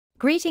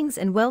Greetings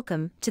and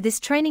welcome to this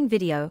training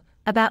video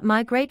about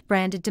Migrate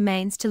branded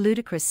domains to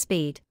Ludicrous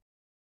speed.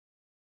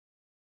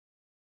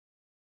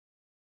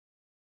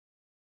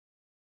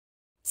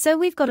 So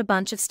we've got a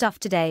bunch of stuff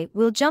today.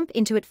 We'll jump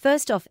into it.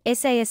 First off,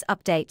 SAS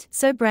update,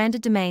 so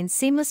branded domains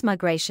seamless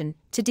migration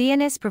to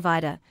DNS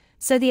provider.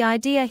 So the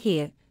idea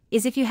here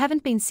is, if you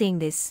haven't been seeing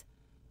this,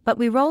 but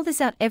we roll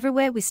this out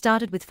everywhere. We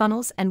started with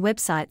funnels and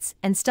websites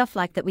and stuff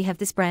like that. We have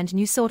this brand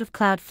new sort of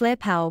Cloudflare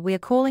power we are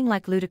calling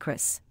like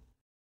Ludicrous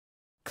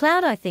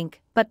Cloud, I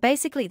think, but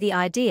basically the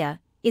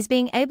idea is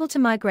being able to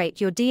migrate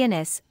your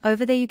DNS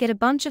over there. You get a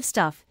bunch of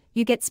stuff,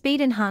 you get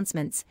speed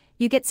enhancements,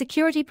 you get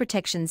security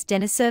protections,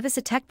 DNS service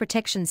attack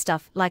protection,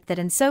 stuff like that.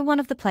 And so one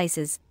of the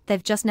places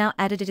they've just now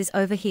added it is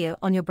over here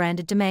on your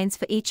branded domains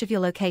for each of your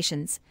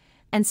locations.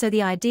 And so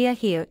the idea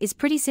here is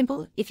pretty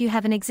simple. If you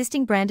have an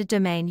existing branded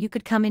domain, you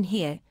could come in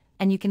here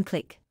and you can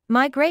click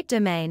Migrate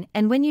domain,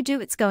 and when you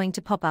do, it's going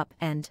to pop up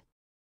and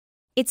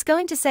it's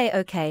going to say,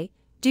 okay,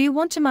 do you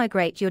want to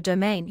migrate your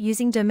domain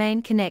using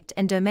Domain Connect?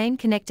 And Domain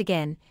Connect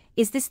again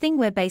is this thing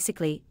where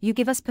basically you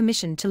give us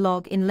permission to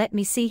log in. Let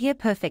me see here.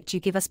 Perfect.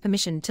 You give us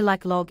permission to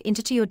log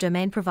into your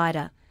domain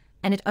provider,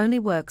 and it only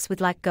works with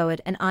GoAd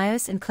and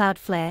iOS and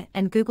Cloudflare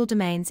and Google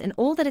domains and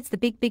all that. It's the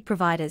big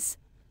providers.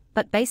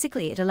 But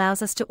basically it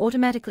allows us to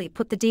automatically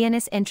put the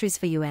DNS entries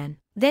for you and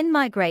then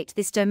migrate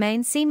this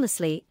domain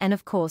seamlessly. And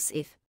of course,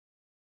 if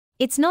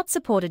it's not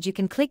supported, you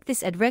can click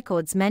this Add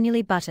Records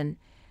Manually button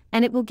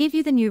and it will give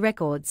you the new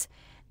records,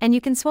 and you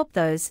can swap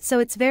those. So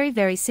it's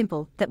very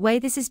simple that way.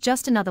 This is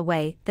just another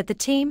way that the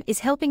team is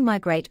helping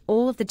migrate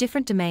all of the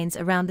different domains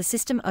around the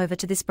system over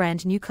to this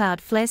brand new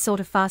Cloudflare sort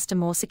of faster,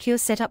 more secure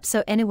setup.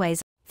 So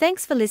anyways,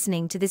 thanks for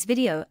listening to this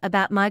video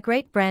about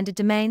Migrate branded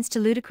domains to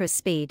Ludicrous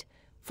speed.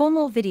 For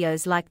more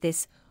videos like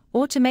this,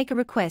 or to make a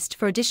request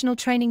for additional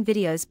training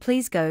videos,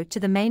 please go to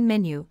the main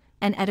menu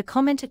and add a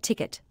comment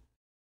ticket.